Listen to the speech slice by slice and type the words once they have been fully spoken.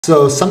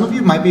So some of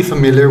you might be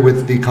familiar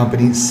with the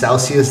company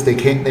Celsius. They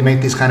make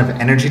these kind of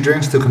energy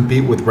drinks to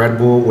compete with Red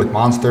Bull, with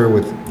Monster,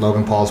 with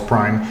Logan Paul's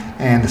Prime,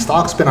 and the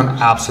stock's been on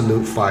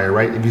absolute fire,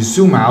 right? If you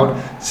zoom out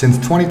since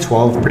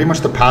 2012, pretty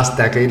much the past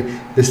decade,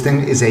 this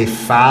thing is a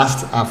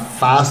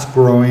fast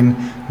growing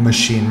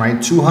machine, right?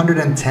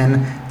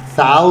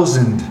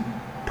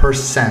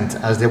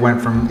 210,000% as they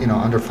went from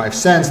under 5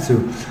 cents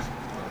to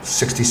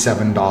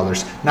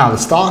 $67. Now the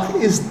stock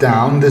is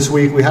down this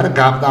week. We had a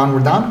gap down.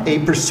 We're down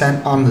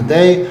 8% on the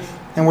day,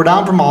 and we're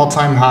down from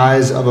all-time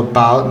highs of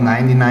about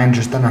 99,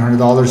 just under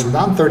 $100. We're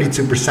down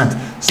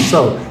 32%.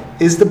 So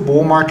is the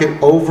bull market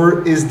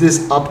over? Is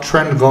this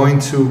uptrend going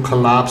to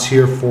collapse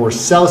here for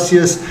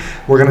Celsius?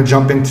 We're going to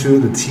jump into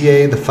the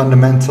TA, the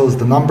fundamentals,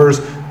 the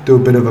numbers, do a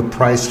bit of a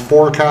price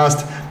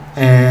forecast,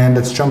 and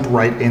let's jump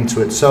right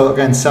into it. So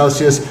again,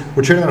 Celsius,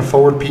 we're trading at a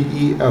forward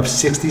PE of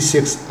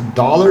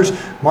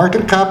 $66,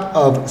 market cap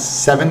of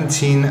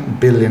 17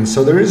 billion.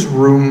 So there is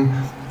room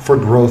for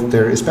growth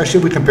there, especially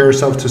if we compare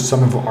ourselves to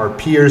some of our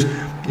peers.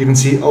 You can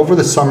see over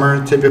the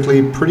summer,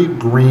 typically pretty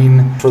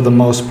green for the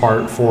most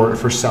part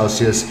for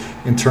Celsius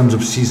in terms of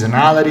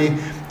seasonality.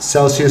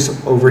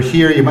 Celsius over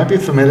here, you might be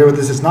familiar with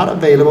this. It's not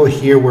available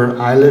here where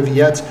I live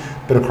yet,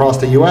 but across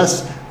the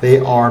US, they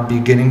are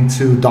beginning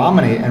to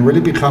dominate and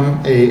really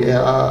become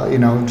a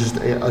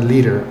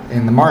leader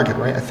in the market,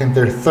 right? I think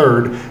they're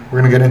third. We're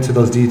gonna get into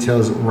those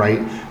details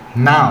right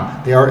now.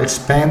 They are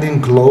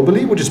expanding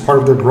globally, which is part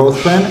of their growth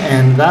plan,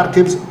 and that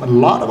gives a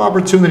lot of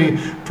opportunity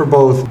for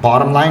both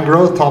bottom line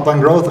growth, top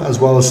line growth, as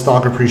well as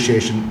stock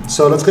appreciation.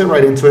 So let's get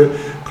right into it.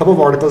 A couple of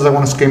articles I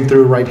want to skim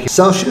through right here.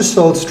 Celsius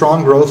showed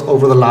strong growth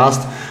over the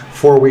last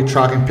 4-week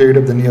tracking period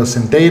of the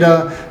Nielsen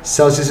data.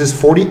 Celsius's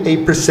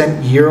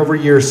 48%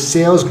 year-over-year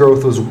sales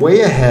growth was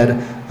way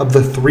ahead of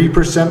the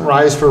 3%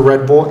 rise for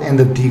Red Bull and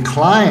the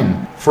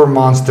decline for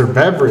Monster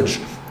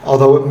beverage,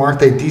 although it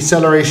marked a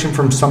deceleration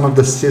from some of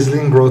the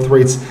sizzling growth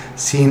rates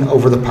seen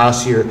over the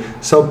past year.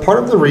 So part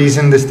of the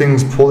reason this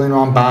thing's pulling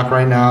on back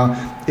right now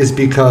is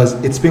because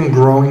it's been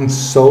growing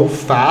so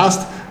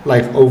fast,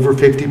 like over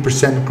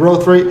 50%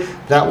 growth rate,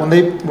 that when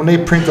they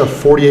print a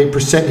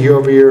 48%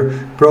 year-over-year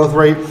growth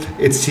rate,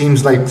 it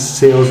seems like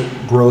sales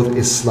growth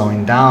is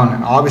slowing down.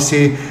 And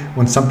obviously,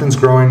 when something's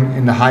growing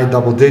in the high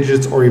double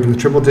digits or even the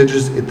triple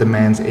digits, it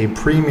demands a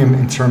premium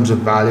in terms of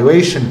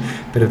valuation.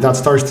 But if that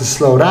starts to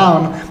slow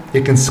down,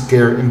 it can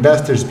scare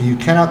investors. But you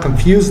cannot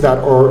confuse that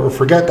or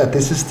forget that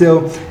this is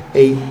still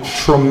a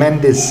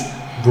tremendous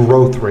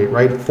growth rate,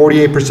 right?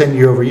 48%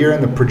 year over year,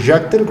 and the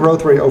projected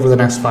growth rate over the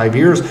next 5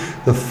 years,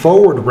 the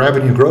forward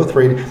revenue growth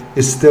rate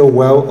is still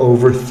well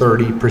over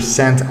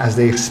 30% as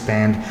they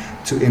expand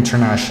to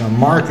international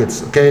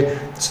markets. Okay,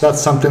 so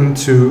that's something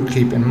to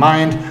keep in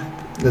mind.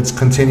 Let's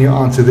continue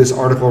on to this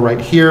article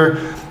right here.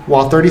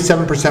 While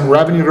 37%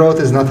 revenue growth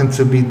is nothing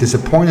to be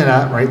disappointed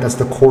at, right? That's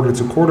the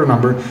quarter-to-quarter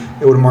number.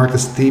 It would mark a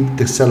steep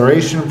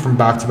deceleration from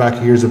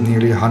back-to-back years of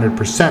nearly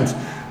 100%.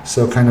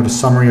 So kind of a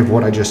summary of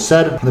what I just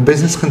said. The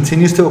business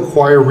continues to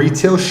acquire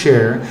retail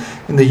share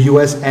in the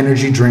US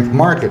energy drink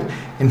market.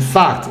 In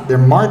fact, their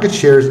market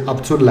share is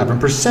up to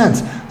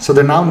 11%. So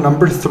they're now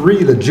number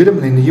 3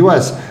 legitimately in the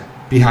US,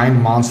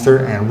 behind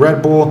Monster and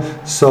Red Bull.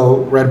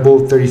 So Red Bull,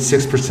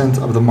 36%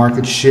 of the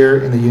market share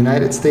in the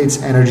United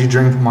States energy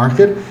drink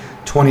market,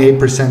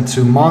 28%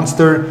 to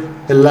Monster,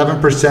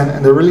 11%,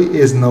 and there really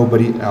is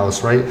nobody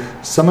else, right?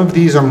 Some of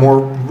these are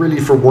more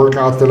really for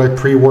workouts. They're like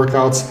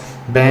pre-workouts,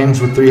 bangs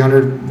with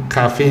 300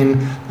 caffeine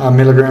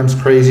milligrams,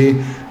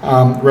 crazy.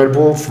 Red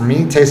Bull, for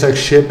me, tastes like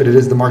shit, but it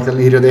is the market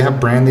leader. They have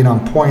branding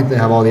on point. They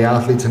have all the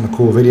athletes and the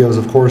cool videos,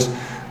 of course.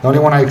 The only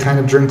one I kind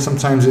of drink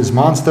sometimes is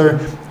Monster.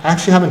 I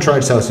actually haven't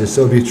tried Celsius,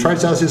 so if you've tried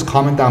Celsius,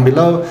 comment down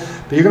below.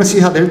 But you're gonna see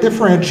how they're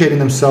differentiating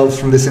themselves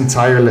from this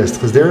entire list,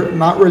 because they're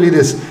not really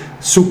this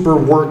super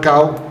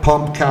workout,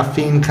 pump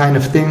caffeine kind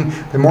of thing.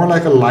 They're more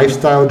like a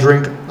lifestyle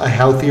drink, a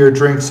healthier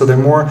drink. So their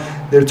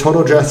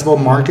total addressable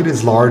market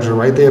is larger,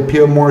 right? They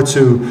appeal more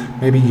to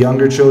maybe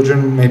younger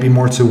children, maybe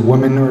more to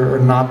women, or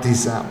not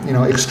these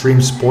extreme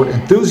sport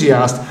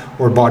enthusiasts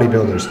or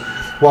bodybuilders.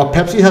 While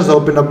Pepsi has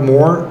opened up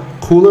more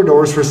cooler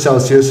doors for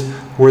Celsius,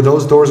 where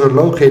those doors are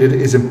located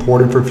is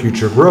important for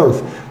future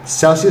growth.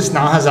 Celsius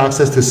now has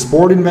access to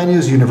sporting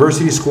venues,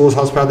 universities, schools,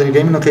 hospitality,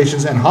 gaming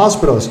locations, and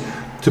hospitals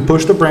to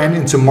push the brand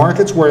into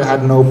markets where it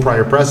had no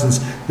prior presence.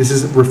 This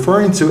is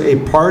referring to a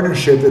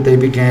partnership that they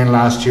began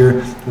last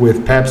year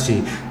with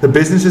Pepsi. The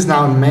business is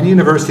now in many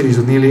universities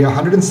with nearly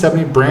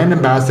 170 brand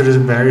ambassadors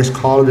at various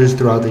colleges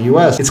throughout the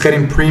US. It's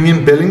getting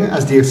premium billing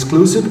as the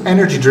exclusive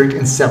energy drink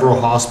in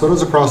several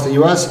hospitals across the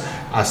US.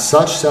 As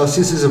such,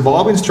 Celsius's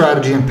evolving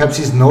strategy and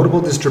Pepsi's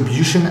notable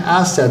distribution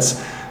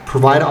assets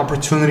provide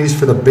opportunities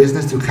for the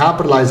business to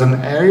capitalize on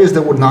areas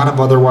that would not have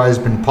otherwise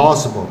been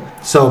possible.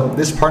 So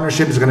this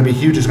partnership is going to be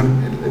huge.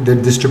 The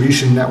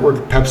distribution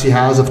network Pepsi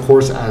has, of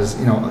course, as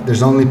you know,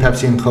 there's only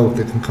Pepsi and Coke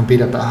that can compete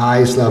at the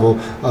highest level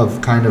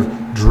of kind of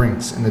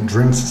drinks in the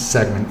drinks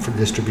segment for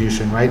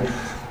distribution, right?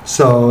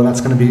 So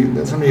that's gonna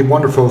be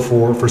wonderful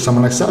for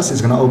someone like Celsius.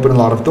 It's gonna open a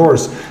lot of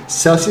doors.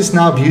 Celsius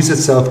now views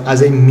itself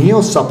as a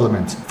meal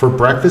supplement for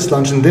breakfast,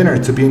 lunch, and dinner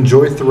to be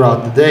enjoyed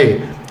throughout the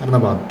day. I don't know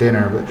about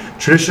dinner, but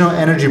traditional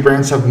energy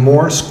brands have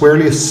more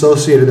squarely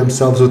associated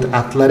themselves with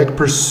athletic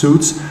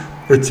pursuits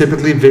or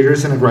typically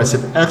vigorous and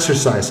aggressive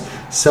exercise.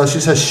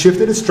 Celsius has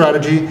shifted its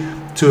strategy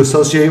to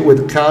associate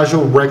with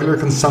casual, regular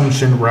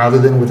consumption rather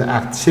than with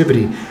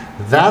activity.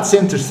 That's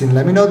interesting.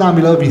 Let me know down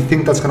below if you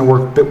think that's going to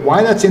work. But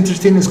why that's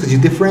interesting is because you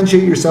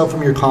differentiate yourself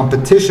from your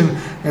competition,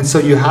 and so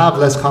you have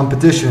less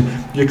competition.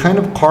 You're kind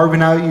of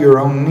carving out your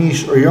own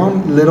niche or your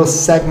own little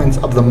segments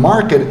of the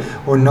market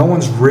where no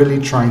one's really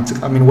trying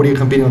to. I mean, what are you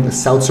competing with? The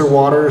seltzer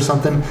water or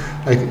something?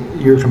 Like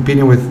you're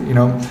competing with,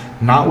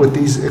 not with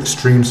these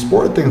extreme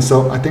sport things.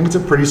 So I think it's a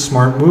pretty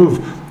smart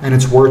move, and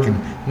it's working.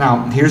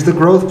 Now, here's the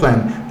growth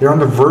plan. They're on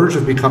the verge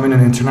of becoming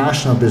an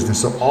international business.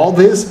 So all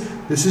this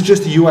is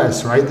just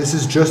US, right? This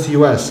is just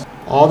US.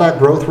 All that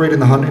growth rate in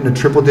the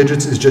triple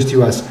digits is just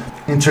US.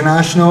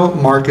 International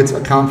markets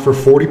account for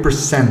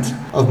 40%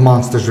 of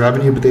Monster's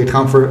revenue, but they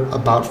account for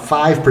about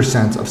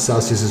 5% of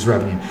Celsius's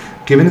revenue.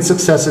 Given its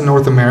success in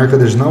North America,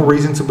 there's no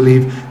reason to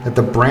believe that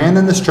the brand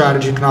and the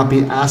strategy cannot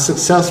be as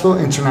successful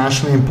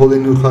internationally in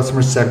pulling new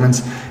customer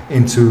segments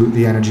into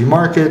the energy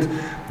market.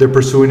 They're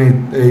pursuing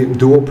a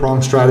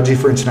dual-pronged strategy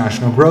for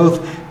international growth.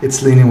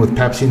 It's leaning with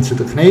Pepsi into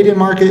the Canadian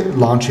market,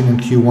 launching in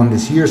Q1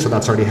 this year, so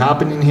that's already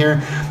happening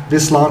here.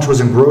 This launch was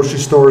in grocery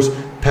stores,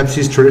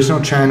 Pepsi's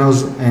traditional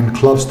channels, and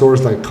club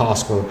stores like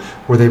Costco,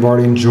 where they've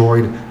already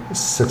enjoyed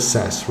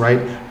success, right?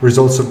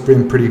 Results have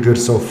been pretty good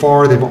so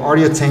far. They've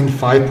already attained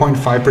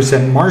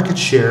 5.5% market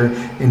share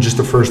in just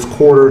the first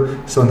quarter.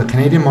 So in the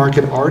Canadian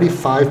market, already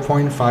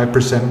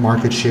 5.5%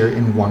 market share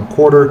in one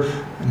quarter.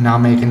 Now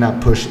making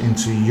that push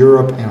into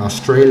Europe and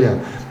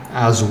Australia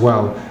as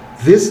well.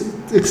 This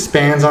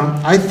expands on,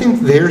 I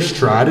think their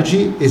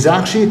strategy is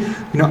actually,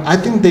 I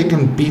think they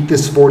can beat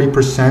this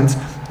 40%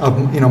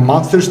 of,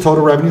 Monster's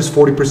total revenues,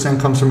 40%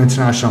 comes from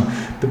international.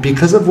 But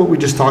because of what we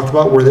just talked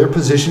about, where they're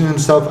positioning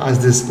themselves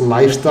as this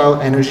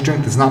lifestyle energy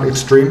drink that's not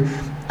extreme,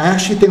 I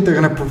actually think they're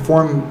going to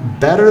perform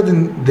better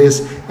than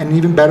this and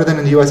even better than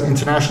in the US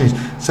internationally.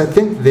 So I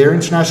think their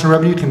international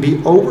revenue can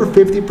be over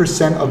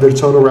 50% of their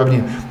total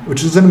revenue,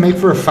 which is going to make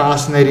for a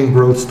fascinating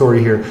growth story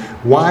here.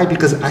 Why?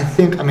 Because I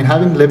think,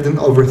 having lived in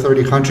over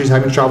 30 countries,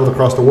 having traveled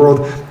across the world,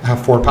 I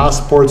have 4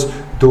 passports,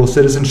 dual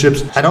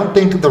citizenships. I don't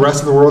think the rest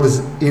of the world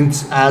is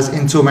as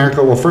into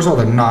America. Well, first of all,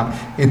 they're not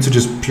into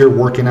just pure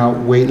working out,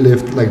 weight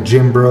lift, like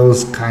gym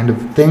bros kind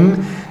of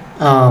thing.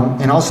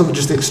 And also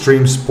just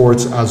extreme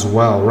sports as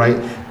well,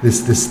 right?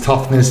 This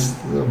toughness,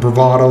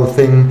 bravado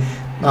thing.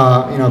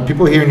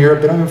 People here in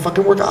Europe, they don't even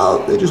fucking work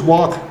out. They just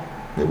walk.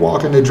 They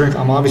walk and they drink.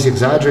 I'm obviously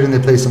exaggerating. They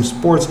play some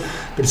sports,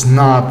 but it's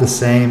not the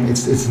same.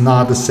 It's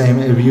not the same.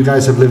 If you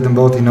guys have lived in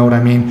both, you know what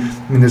I mean.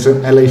 There's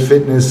an LA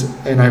Fitness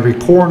in every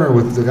corner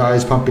with the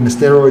guys pumping the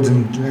steroids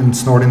and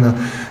snorting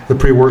the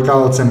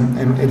pre-workouts,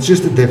 and it's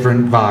just a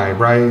different vibe,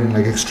 right? And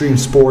like extreme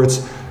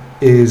sports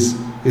is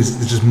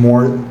just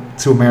more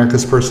to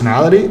America's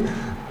personality,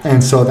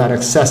 and so that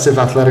excessive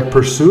athletic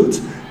pursuit.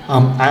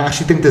 I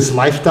actually think this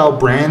lifestyle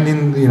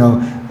branding,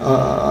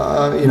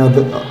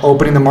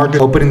 opening the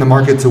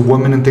market to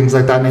women and things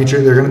like that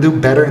nature, they're going to do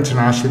better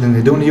internationally than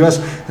they do in the US,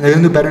 and they're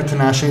going to do better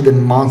internationally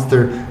than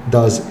Monster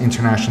does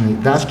internationally.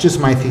 That's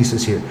just my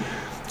thesis here.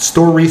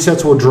 Store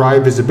resets will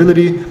drive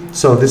visibility,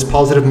 so this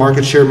positive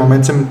market share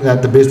momentum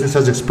that the business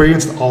has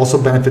experienced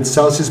also benefits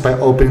Celsius by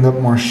opening up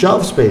more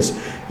shelf space.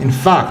 In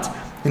fact,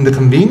 in the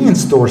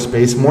convenience store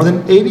space, more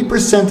than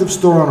 80% of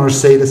store owners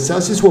say that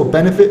Celsius will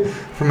benefit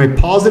from a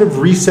positive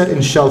reset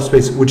in shelf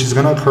space, which is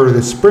going to occur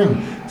this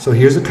spring. So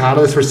here's a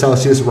catalyst for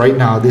Celsius right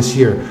now this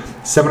year.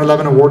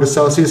 7-Eleven awarded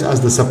Celsius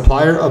as the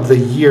supplier of the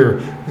year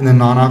in the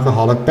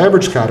non-alcoholic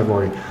beverage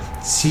category.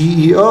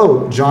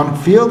 CEO John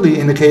Fieldly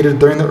indicated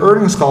during the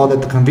earnings call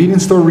that the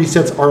convenience store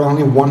resets are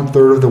only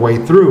 1/3 of the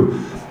way through.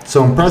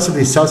 So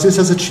impressively, Celsius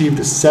has achieved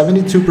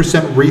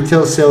 72%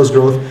 retail sales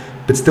growth,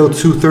 but still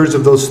 2/3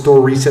 of those store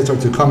resets are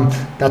to come.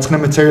 That's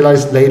going to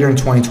materialize later in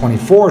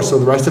 2024. So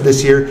the rest of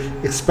this year,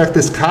 expect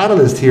this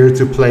catalyst here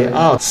to play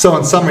out. So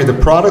in summary, the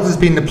product is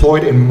being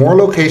deployed in more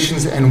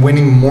locations and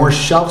winning more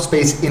shelf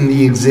space in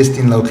the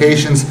existing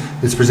locations.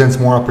 This presents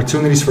more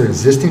opportunities for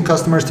existing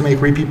customers to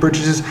make repeat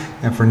purchases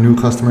and for new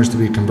customers to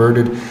be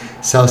converted.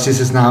 Celsius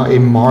is now a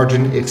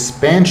margin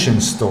expansion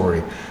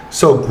story.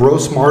 So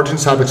gross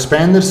margins have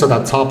expanded, so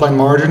that top line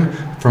margin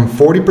from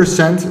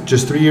 40%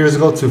 just 3 years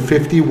ago to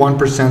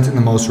 51% in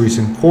the most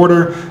recent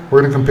quarter. We're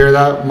going to compare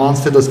that.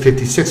 Monster does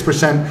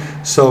 56%,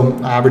 so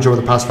average over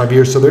the past 5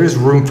 years. So there is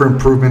room for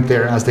improvement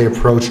there as they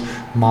approach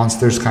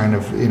Monster's kind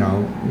of,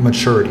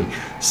 maturity.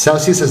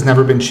 Celsius has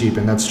never been cheap,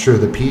 and that's true.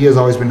 The PE has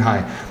always been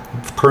high.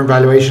 Current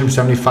valuation of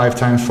 75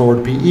 times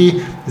forward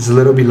PE is a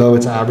little below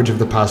its average of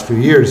the past few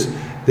years.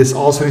 This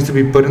also needs to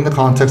be put in the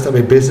context of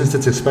a business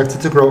that's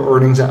expected to grow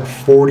earnings at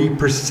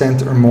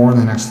 40% or more in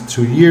the next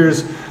 2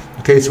 years.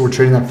 Okay, so we're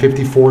trading at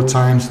 54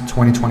 times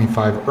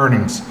 2025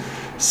 earnings.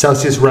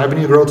 Celsius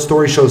revenue growth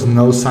story shows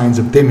no signs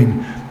of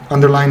dimming.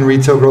 Underlying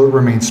retail growth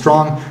remains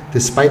strong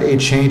despite a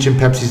change in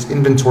Pepsi's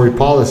inventory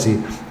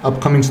policy.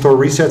 Upcoming store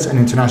resets and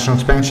international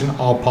expansion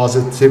all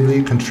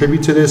positively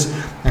contribute to this,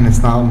 and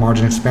it's now a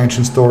margin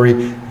expansion story,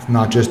 it's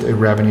not just a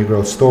revenue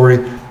growth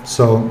story.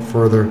 So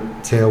further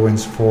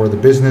tailwinds for the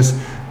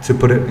business to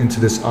put it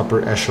into this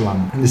upper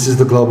echelon. And this is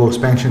the global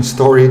expansion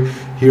story.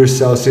 Here's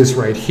Celsius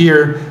right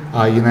here,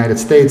 United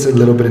States, a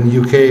little bit in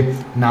the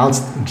UK. Now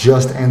it's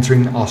just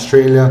entering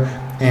Australia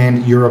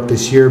and Europe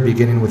this year,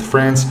 beginning with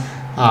France.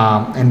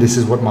 And this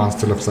is what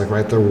Monster looks like,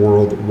 right? They're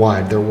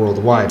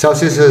worldwide.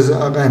 Celsius is,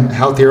 again, a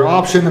healthier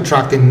option,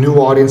 attracting new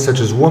audience such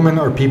as women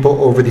or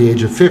people over the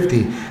age of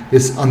 50.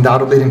 This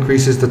undoubtedly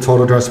increases the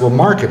total addressable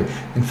market.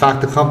 In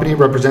fact, the company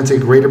represents a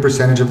greater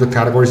percentage of the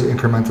category's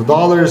incremental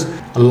dollars.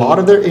 A lot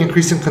of their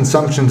increase in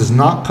consumption does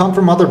not come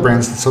from other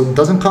brands, so it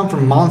doesn't come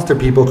from Monster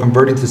people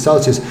converting to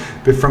Celsius,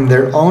 but from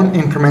their own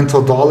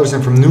incremental dollars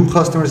and from new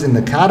customers in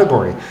the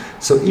category.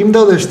 So even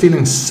though they're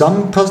stealing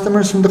some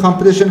customers from the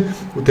competition,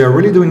 what they're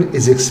really doing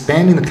is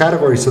expanding the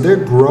category. So they're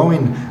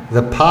growing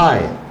the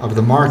pie of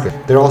the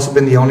market. They've also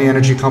been the only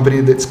energy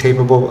company that's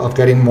capable of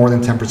getting more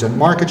than 10%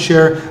 market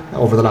share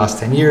over the last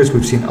 10 years.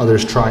 We've seen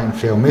others try and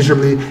fail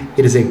miserably.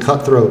 It is a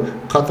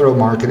cutthroat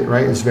market,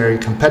 right? It's very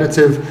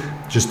competitive.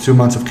 Just 2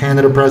 months of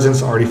Canada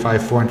presence, already 4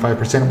 and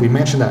 5%. We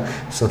mentioned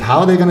that. So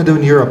how are they going to do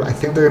in Europe? I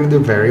think they're going to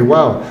do very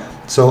well.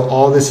 So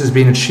all this is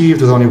being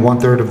achieved with only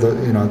 1/3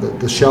 of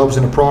the shelves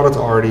in the product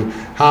already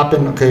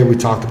happened. Okay, we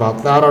talked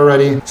about that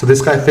already. So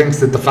this guy thinks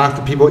that the fact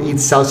that people eat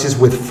Celsius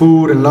with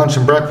food and lunch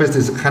and breakfast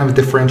is a kind of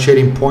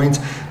differentiating point.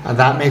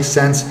 That makes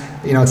sense.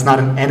 It's not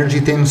an energy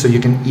thing, so you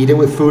can eat it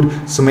with food.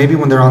 So maybe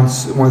when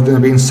they're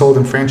being sold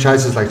in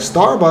franchises like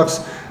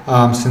Starbucks,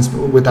 since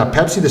with that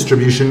Pepsi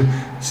distribution,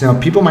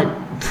 people might.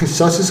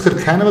 Celsius could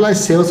cannibalize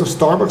sales of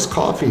Starbucks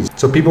coffees.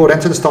 So people would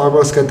enter the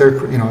Starbucks, get their,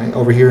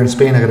 over here in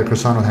Spain, I get a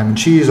croissant with ham and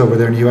cheese. Over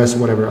there in the US,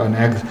 whatever, an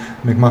egg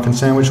McMuffin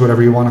sandwich,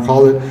 whatever you want to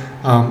call it.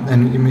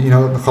 And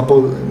a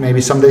couple,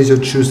 maybe some days you'll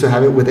choose to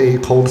have it with a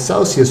cold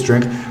Celsius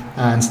drink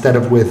instead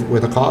of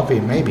with a coffee,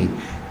 maybe.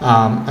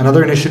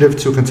 Another initiative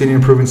to continue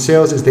improving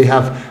sales is they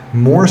have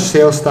more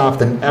sales staff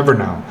than ever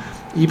now.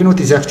 Even with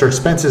these extra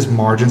expenses,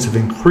 margins have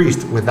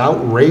increased without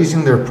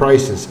raising their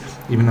prices,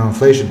 even though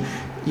inflation.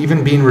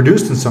 Even being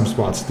reduced in some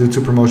spots due to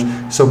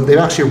promotion. So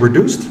they've actually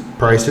reduced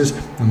prices,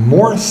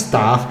 more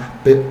staff,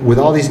 but with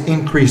all these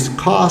increased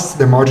costs,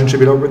 their margin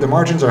should be lower. Their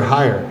margins are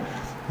higher.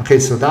 Okay,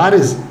 so that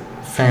is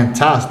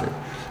fantastic,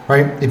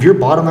 right? If your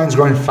bottom line is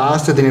growing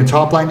faster than your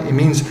top line, it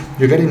means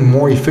you're getting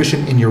more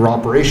efficient in your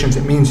operations.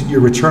 It means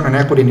your return on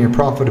equity and your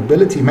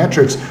profitability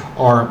metrics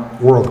are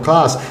world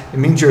class. It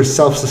means you're a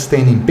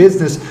self-sustaining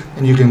business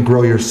and you can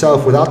grow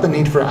yourself without the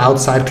need for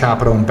outside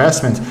capital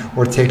investment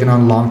or taking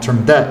on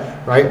long-term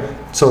debt, right?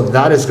 So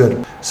that is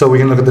good. So we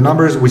can look at the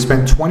numbers. We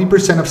spent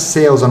 20% of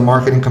sales on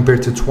marketing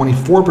compared to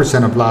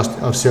 24%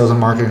 of sales on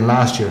marketing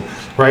last year,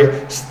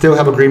 right? Still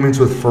have agreements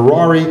with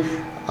Ferrari,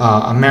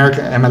 America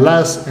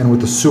MLS, and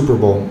with the Super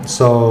Bowl.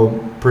 So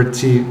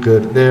pretty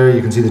good there.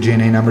 You can see the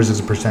G&A numbers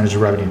as a percentage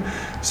of revenue.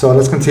 So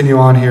let's continue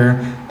on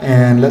here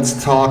and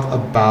let's talk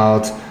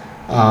about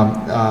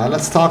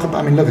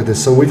look at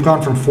this. So we've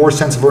gone from 4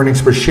 cents of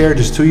earnings per share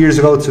just 2 years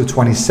ago to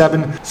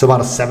 27. So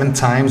about 7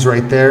 times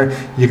right there.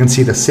 You can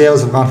see the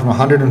sales have gone from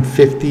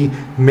 150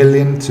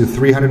 million to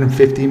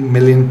 350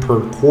 million per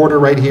quarter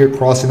right here,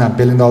 crossing that $1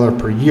 billion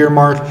per year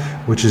mark,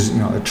 which is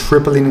a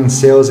tripling in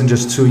sales in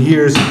just 2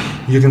 years.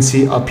 You can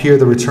see up here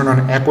the return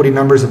on equity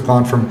numbers have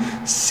gone from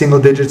single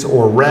digits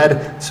or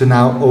red to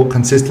now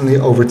consistently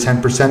over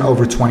 10%,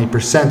 over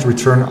 20%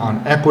 return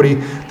on equity.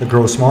 The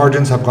gross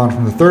margins have gone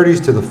from the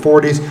 30s to the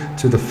 40s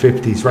to the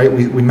 50s, right?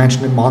 We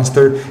mentioned that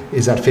Monster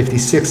is at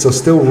 56, so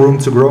still room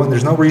to grow, and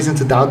there's no reason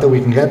to doubt that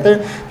we can get there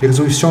because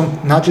we've shown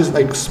not just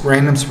like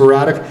random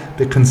sporadic,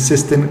 but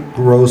consistent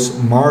gross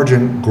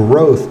margin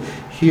growth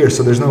here.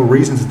 So there's no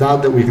reason to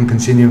doubt that we can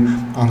continue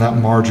on that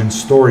margin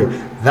story.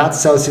 That's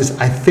Celsius.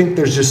 I think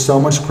there's just so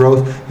much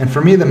growth. And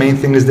for me, the main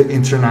thing is the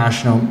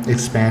international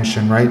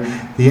expansion, right?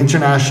 The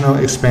international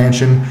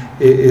expansion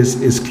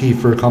is key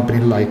for a company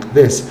like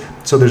this.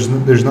 So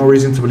there's no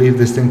reason to believe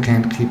this thing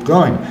can't keep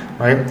going,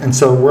 right? And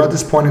so we're at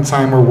this point in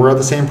time where we're at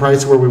the same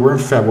price where we were in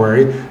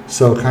February.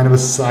 So kind of a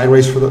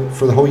sideways for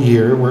the whole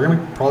year. We're going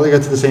to probably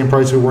get to the same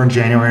price we were in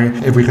January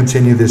if we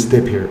continue this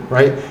dip here,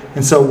 right?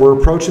 And so we're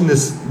approaching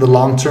the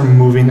long-term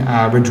moving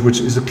average, which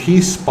is a key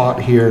spot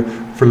here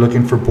for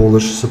looking for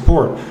bullish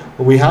support.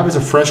 What we have is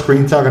a fresh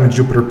green tag on a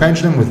Jupiter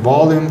pendulum with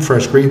volume,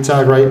 fresh green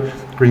tag, right?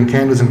 Green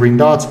candles and green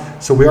dots.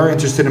 So we are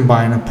interested in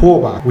buying a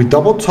pullback. We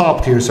double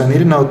topped here, so I need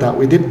to note that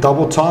we did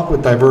double top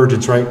with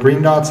divergence, right?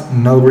 Green dots,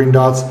 no green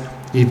dots,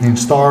 evening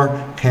star,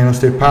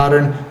 candlestick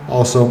pattern,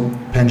 also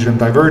pendulum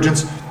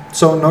divergence.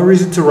 So no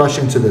reason to rush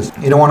into this.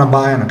 You don't want to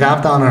buy on a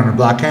gap down or on a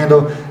black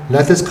candle.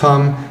 Let this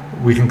come.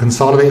 We can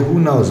consolidate. Who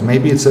knows?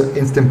 Maybe it's an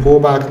instant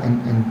pullback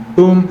and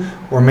boom,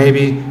 or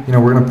maybe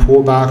we're going to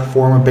pull back,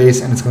 form a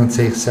base, and it's going to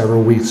take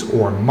several weeks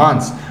or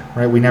months,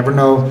 right? We never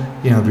know.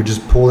 If you're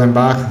just pulling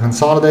back and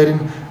consolidating,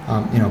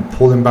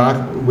 pulling back.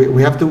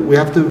 We have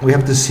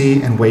to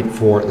see and wait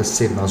for the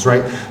signals,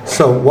 right?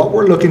 So what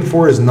we're looking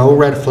for is no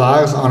red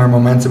flags on our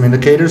momentum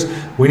indicators.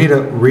 We need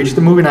to reach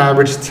the moving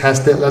average,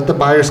 test it, let the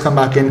buyers come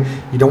back in.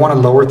 You don't want a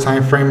lower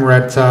time frame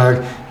red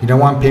tag. You don't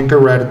want pink or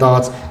red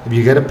dots. If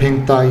you get a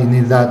pink dot, you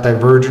need that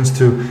divergence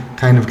to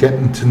kind of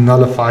get to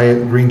nullify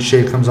it. Green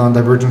shade comes on,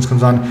 divergence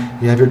comes on.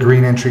 You have your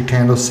green entry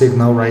candle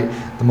signal, right?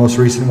 The most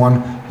recent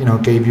one,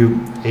 gave you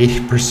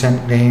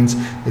 80% gains.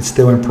 It's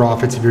still in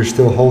profits if you're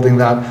still holding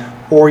that.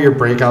 Or your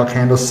breakout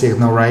candle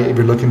signal, right? If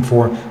you're looking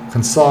for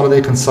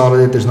consolidate,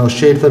 there's no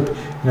shade flip,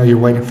 you're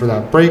waiting for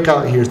that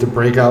breakout. Here's the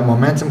breakout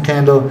momentum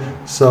candle.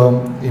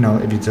 So,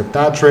 if you took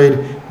that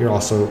trade, you're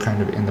also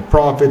kind of in the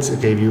profits.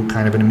 It gave you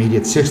kind of an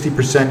immediate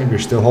 60%. If you're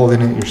still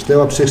holding it, you're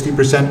still up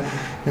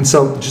 60%. And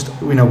so just,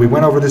 we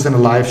went over this in a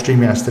live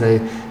stream yesterday.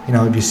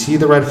 If you see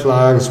the red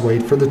flags,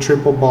 wait for the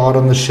triple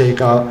bottom, the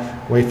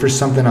shakeout, wait for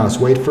something else,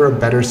 wait for a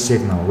better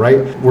signal,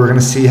 right? We're gonna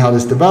see how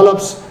this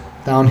develops.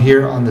 Down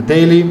here on the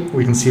daily,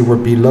 we can see we're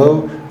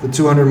below the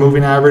 200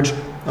 moving average,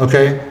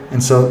 okay?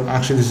 And so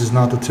actually this is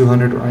not the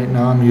 200 right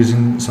now. I'm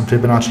using some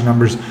Fibonacci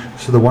numbers.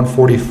 So the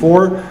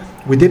 144,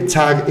 we did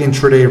tag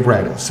intraday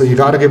red. So you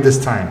gotta give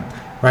this time,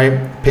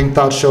 right? Pink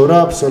dot showed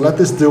up, so let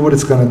this do what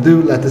it's gonna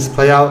do. Let this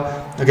play out.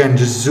 Again,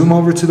 just zoom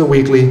over to the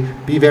weekly,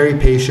 be very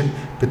patient.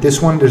 But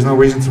this one, there's no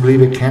reason to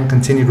believe it can't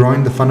continue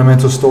growing. The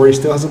fundamental story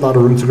still has a lot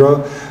of room to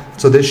grow.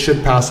 So this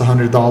should pass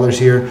 $100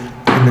 here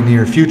in the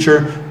near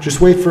future.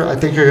 Just wait for, I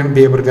think you're going to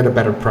be able to get a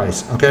better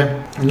price,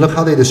 okay? And look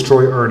how they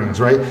destroy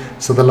earnings, right?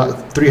 So the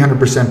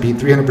 300% beat,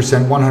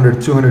 300%,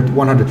 100, 200,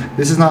 100.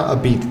 This is not a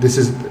beat. This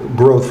is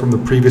growth from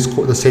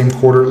the same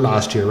quarter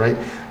last year, right?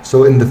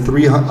 So in the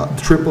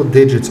triple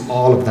digits,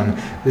 all of them.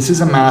 This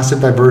is a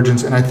massive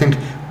divergence, and I think,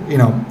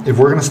 if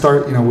we're going to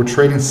start, we're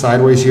trading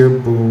sideways here,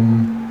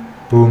 boom,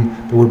 boom,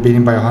 but we're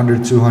beating by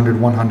 100,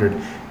 200, 100.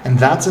 And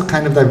that's a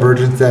kind of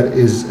divergence that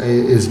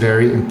is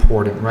very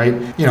important, right?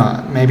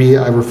 Maybe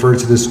I refer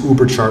to this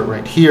Uber chart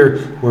right here,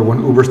 where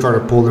when Uber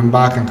started pulling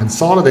back and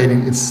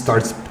consolidating, it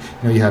starts,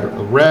 you had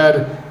a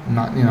red,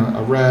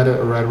 a red,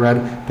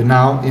 but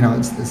now,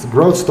 it's the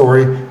growth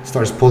story, it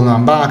starts pulling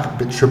on back,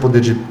 but triple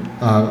digit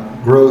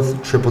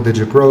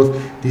growth.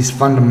 These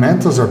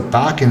fundamentals are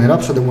backing it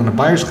up so that when the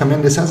buyers come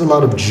in, this has a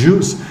lot of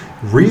juice,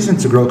 reason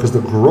to grow, because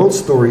the growth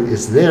story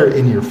is there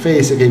in your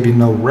face. It gave you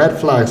no red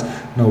flags,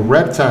 no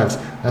red tags.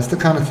 That's the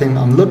kind of thing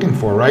I'm looking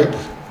for, right?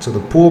 So the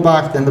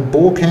pullback, then the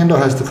bull candle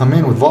has to come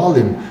in with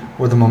volume,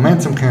 or the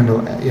momentum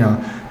candle,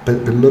 but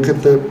look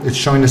at it's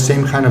showing the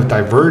same kind of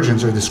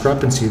divergence or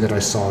discrepancy that I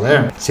saw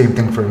there. Same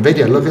thing for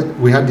NVIDIA.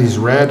 We had these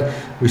red,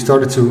 we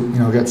started to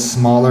get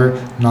smaller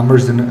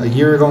numbers than a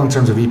year ago in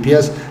terms of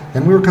EPS.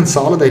 Then we were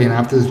consolidating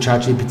after the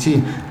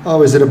ChatGPT.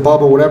 Oh, is it a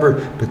bubble,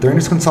 whatever? But during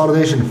this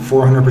consolidation,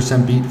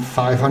 400% beat,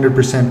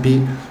 500%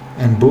 beat,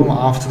 and boom,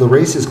 off to the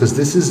races, because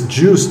this is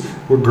juice.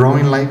 We're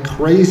growing like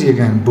crazy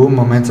again. Boom,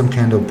 momentum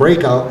candle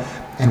breakout,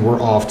 and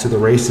we're off to the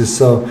races.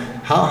 So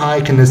how high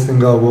can this thing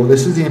go? Well,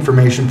 this is the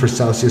information for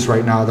Celsius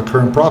right now. The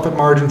current profit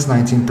margin's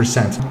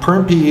 19%.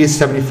 Current PE is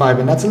 75,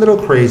 and that's a little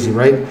crazy,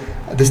 right?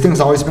 This thing's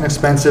always been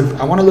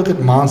expensive. I want to look at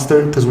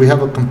Monster because we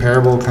have a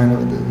comparable kind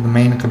of the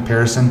main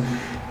comparison.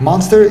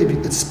 Monster,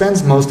 it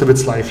spends most of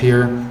its life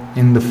here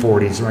in the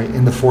 40s, right?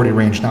 In the 40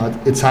 range. Now,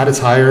 it's had its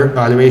higher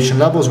valuation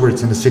levels where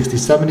it's in the 60s,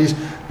 70s,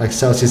 like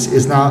Celsius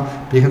is now.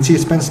 But you can see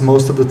it spends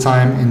most of the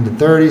time in the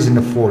 30s, in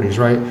the 40s,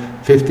 right?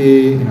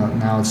 50,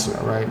 now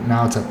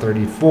it's at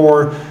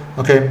 34.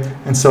 Okay,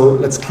 and so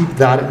let's keep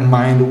that in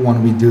mind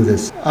when we do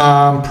this.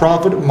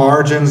 Profit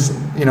margins,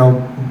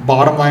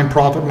 bottom line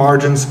profit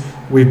margins,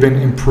 we've been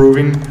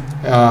improving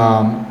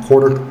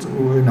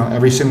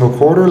every single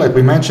quarter, like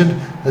we mentioned.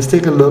 Let's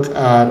take a look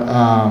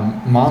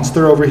at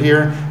Monster over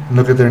here and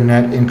look at their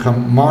net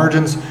income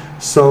margins.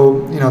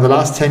 So, the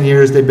last 10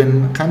 years, they've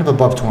been kind of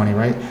above 20,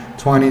 right?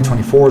 20,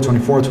 24,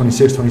 24,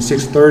 26,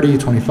 26, 30,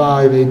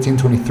 25, 18,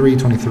 23,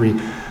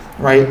 23,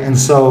 right? And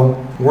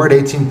so we're at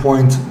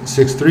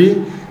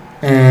 18.63,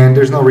 and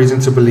there's no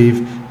reason to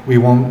believe we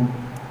won't,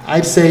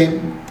 I'd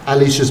say, at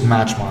least just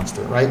match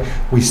Monster, right?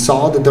 We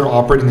saw that they're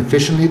operating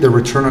efficiently. Their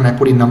return on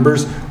equity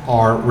numbers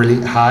are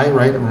really high,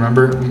 right?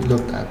 Remember, we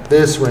looked at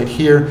this right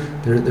here.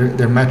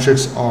 Their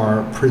metrics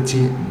are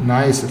pretty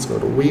nice. Let's go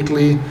to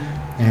weekly.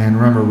 And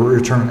remember,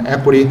 return on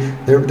equity,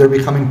 they're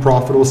becoming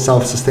profitable,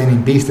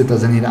 self-sustaining beast that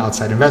doesn't need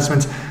outside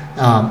investments.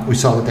 We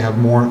saw that they have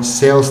more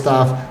sales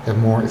staff, they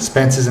have more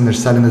expenses, and they're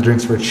selling the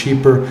drinks for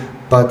cheaper,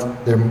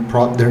 but their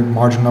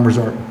margin numbers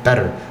are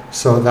better.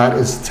 So that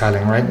is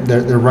telling, right?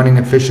 They're running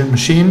an efficient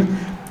machine,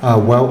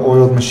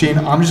 well-oiled machine.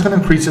 I'm just going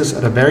to increase this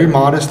at a very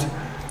modest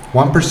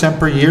 1%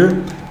 per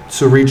year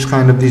to reach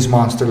kind of these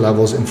monster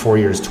levels in 4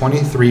 years,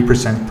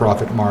 23%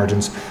 profit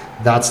margins.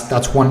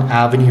 That's one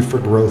avenue for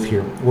growth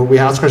here. What we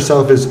ask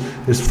ourselves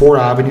is, there's 4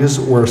 avenues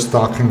where a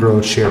stock can grow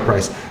its share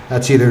price.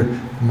 That's either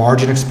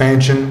margin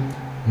expansion,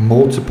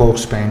 multiple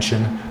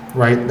expansion,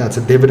 right? That's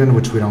a dividend,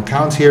 which we don't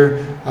count here,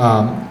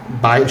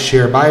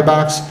 share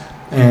buybacks,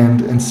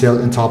 and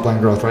sales and top line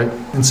growth, right?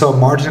 And so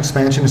margin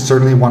expansion is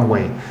certainly one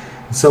way.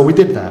 So we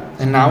did that.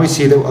 And now we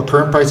see that a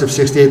current price of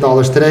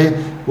 $68 today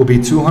will be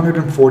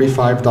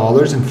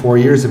 $245 in 4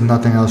 years if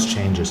nothing else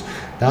changes.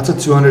 That's a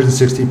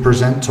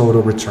 260%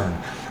 total return.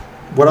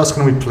 What else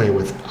can we play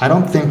with? I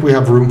don't think we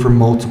have room for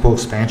multiple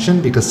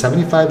expansion because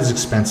 75 is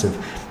expensive.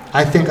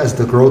 I think as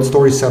the growth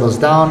story settles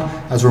down,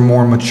 as we're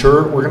more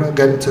mature, we're going to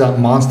get to that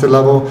monster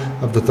level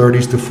of the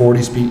 30s to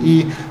 40s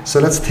PE.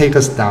 So let's take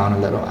us down a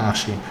little,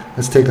 actually.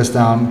 Let's take us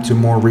down to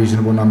more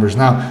reasonable numbers.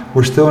 Now,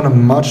 we're still in a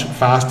much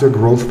faster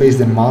growth phase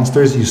than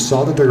monsters. You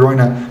saw that they're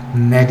growing at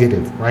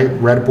negative, right?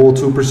 Red Bull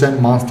 2%,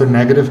 Monster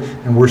negative,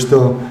 and we're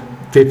still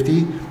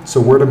 50. So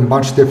we're at a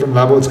much different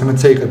level. It's going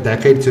to take a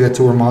decade to get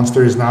to where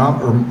Monster is now,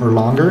 or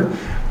longer.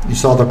 You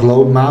saw the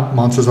globe map,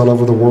 monsters all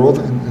over the world,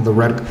 and the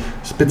red,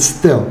 but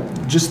still,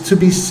 just to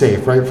be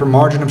safe, right? For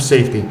margin of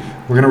safety,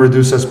 we're going to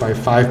reduce us by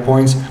 5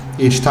 points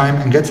each time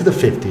and get to the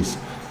 50s,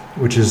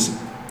 which is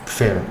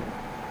fair.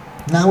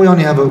 Now we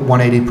only have a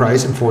 180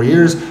 price in 4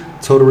 years.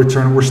 Total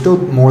return, we're still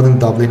more than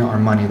doubling our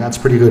money. That's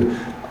pretty good.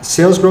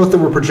 Sales growth that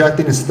we're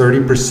projecting is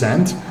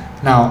 30%.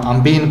 Now,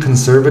 I'm being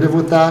conservative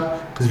with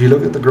that because if you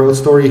look at the growth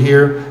story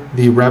here,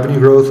 the revenue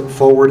growth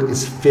forward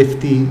is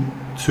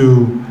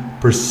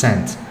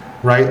 52%,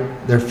 right?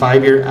 Their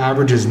 5-year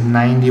average is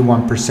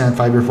 91%,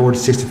 5-year forward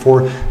is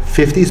 64,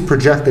 50 is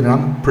projected, and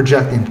I'm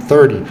projecting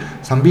 30.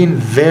 So I'm being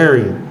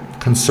very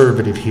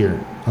conservative here,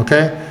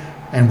 okay?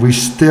 And we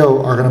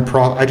still are gonna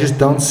I just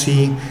don't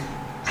see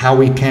how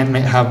we can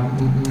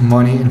have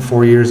money in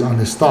 4 years on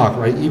this stock,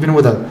 right? Even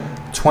with a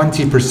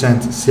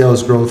 20%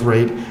 sales growth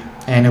rate,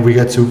 and if we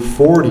get to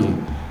 40,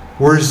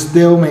 we're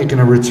still making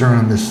a return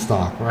on this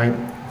stock, right?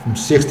 From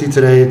 60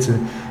 today to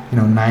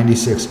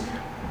 96,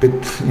 but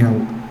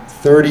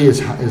 30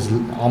 is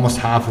almost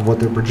half of what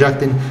they're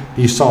projecting. But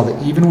you saw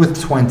that even with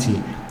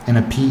 20 and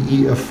a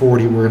PE of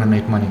 40, we're gonna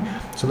make money.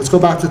 So let's go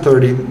back to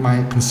 30,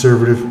 my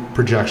conservative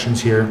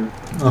projections here.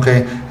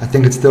 Okay, I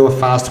think it's still a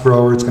fast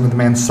grower. It's gonna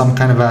demand some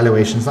kind of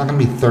valuation. It's not gonna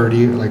be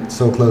 30, like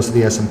so close to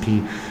the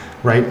S&P,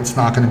 right? It's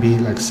not gonna be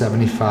like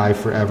 75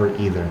 forever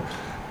either.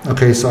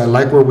 Okay, so I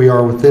like where we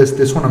are with this.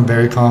 This one I'm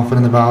very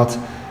confident about.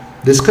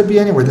 This could be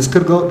anywhere. This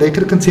could go, they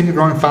could continue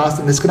growing fast,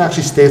 and this could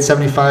actually stay at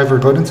 75 or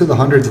go into the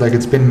hundreds like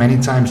it's been many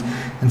times.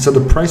 And so the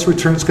price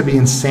returns could be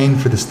insane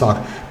for the stock.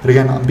 But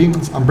again, I'm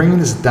bringing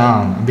this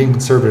down. I'm being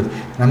conservative,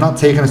 and I'm not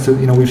taking us to,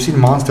 we've seen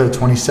Monster at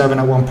 27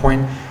 at one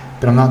point,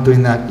 but I'm not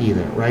doing that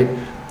either, right?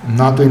 I'm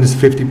not doing this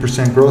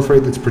 50% growth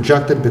rate that's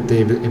projected, but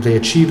if they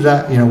achieve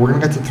that, we're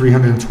gonna get to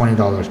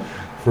 $320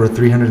 for a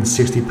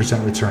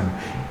 360% return,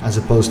 as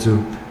opposed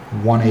to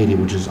 180,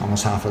 which is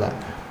almost half of that.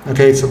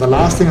 Okay, so the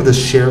last thing is the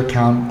share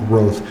count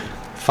growth,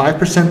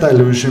 5%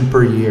 dilution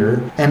per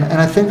year, and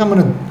I think I'm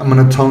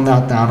gonna tone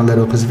that down a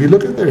little, because if you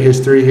look at their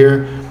history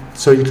here,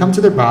 so you come to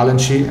their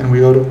balance sheet and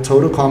we go to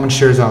total common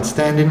shares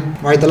outstanding,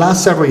 right? The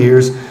last several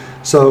years,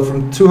 so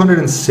from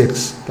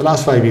 206, the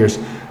last 5 years,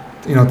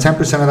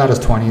 10% of that is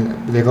 20,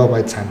 they go up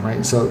by 10,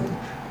 right? So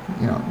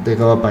they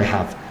go up by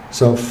half,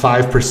 so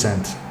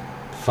 5%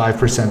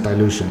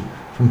 dilution.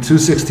 From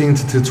 216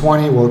 to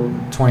 220, well,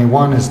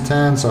 21 is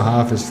 10, so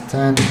half is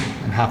 10,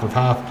 and half of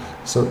half,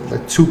 so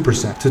like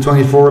 2%.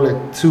 224, like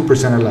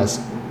 2% or less,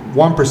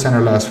 1%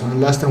 or less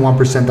than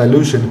 1%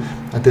 dilution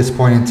at this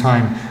point in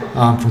time,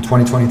 from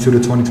 2022 to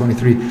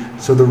 2023.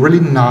 So they're really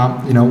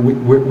not,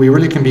 we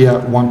really can be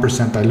at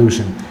 1%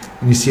 dilution.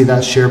 And you see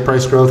that share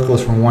price growth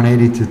goes from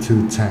 180 to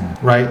 210,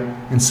 right?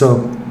 And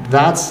so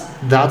that's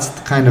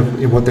kind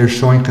of what they're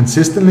showing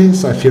consistently,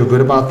 so I feel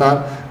good about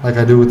that, like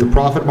I do with the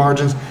profit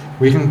margins.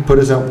 We can put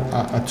us at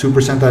a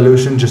 2%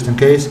 dilution just in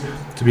case,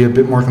 to be a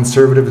bit more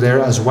conservative there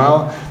as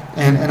well.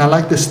 And I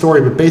like this story,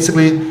 but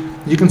basically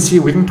you can see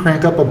we can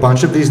crank up a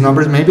bunch of these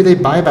numbers. Maybe they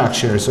buy back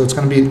shares, so it's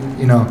going to be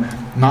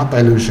not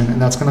dilution, and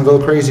that's going to go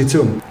crazy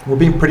too. We're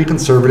being pretty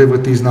conservative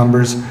with these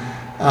numbers,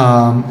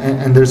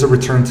 and there's a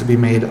return to be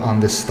made on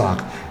this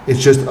stock.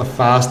 It's just a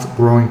fast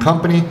growing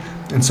company,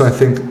 and so I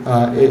think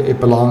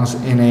it belongs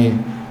in a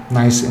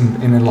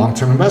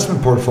long-term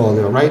investment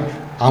portfolio, right?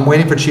 I'm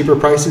waiting for cheaper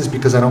prices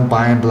because I don't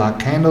buy in black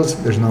candles.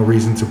 There's no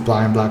reason to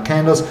buy in black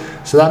candles.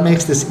 So that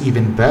makes this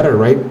even better,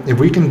 right? If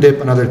we can dip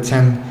another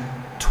 10,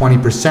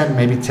 20%,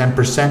 maybe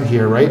 10%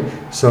 here, right?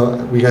 So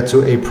we get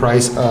to a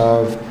price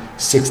of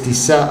 60, we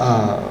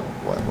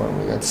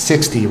got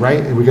 60,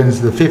 right? If we get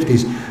into the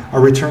 50s, our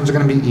returns are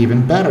going to be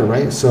even better,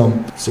 right? So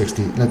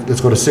 60,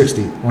 let's go to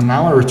 60. Well,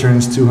 now our return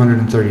is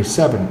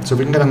 237. So if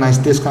we can get a nice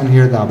discount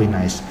here, that'll be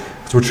nice.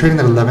 So we're trading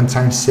at 11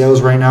 times sales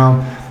right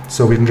now.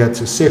 So we can get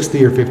to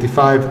 60 or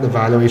 55. The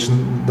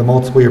valuation, the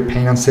multiple you're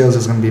paying on sales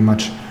is going to be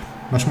much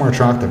more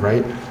attractive,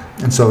 right?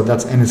 And so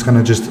it's going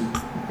to just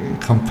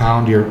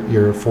compound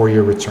your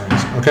 4-year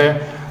returns.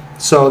 Okay,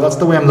 so that's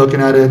the way I'm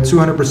looking at it.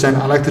 200%.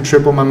 I like to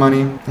triple my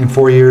money in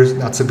 4 years.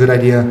 That's a good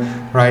idea,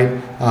 right?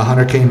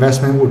 100K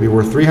investment would be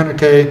worth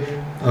 300K.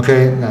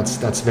 Okay,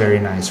 that's very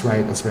nice,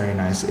 right? That's very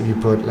nice. If you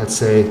put, let's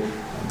say,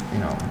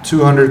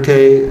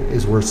 200K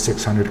is worth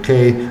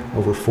 600K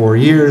over 4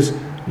 years.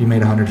 You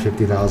made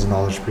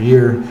 $150,000 per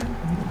year.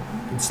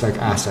 It's like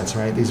assets,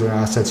 right? These are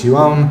assets you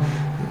own,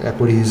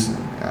 equities,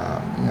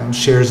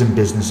 shares in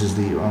businesses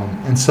that you own.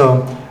 And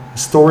so the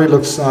story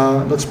looks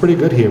pretty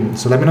good here.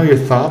 So let me know your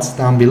thoughts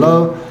down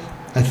below.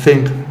 I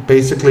think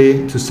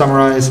basically, to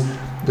summarize,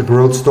 the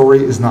growth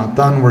story is not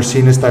done. We're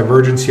seeing this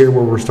divergence here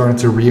where we're starting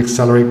to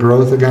re-accelerate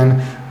growth again.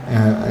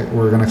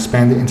 We're going to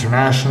expand it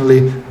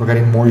internationally. We're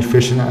getting more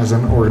efficient as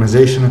an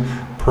organization,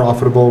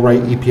 profitable,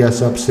 right?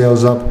 EPS up,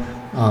 sales up,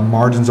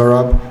 margins are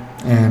up,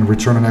 and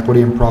return on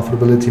equity and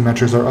profitability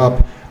metrics are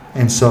up.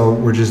 And so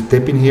we're just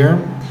dipping here.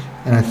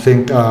 And I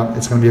think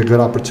it's going to be a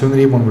good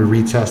opportunity when we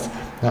retest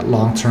that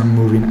long-term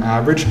moving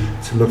average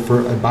to look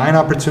for a buying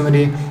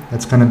opportunity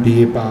that's going to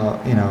be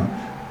about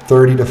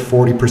 30 to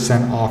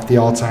 40% off the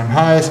all-time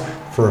highs.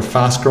 For a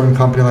fast-growing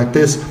company like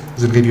this,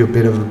 it's going to give you a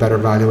bit of a better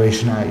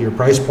valuation at your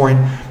price point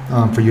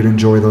for you to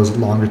enjoy those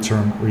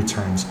longer-term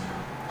returns.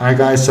 All right,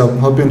 guys, so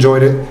hope you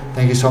enjoyed it.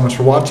 Thank you so much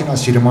for watching. I'll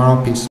see you tomorrow. Peace.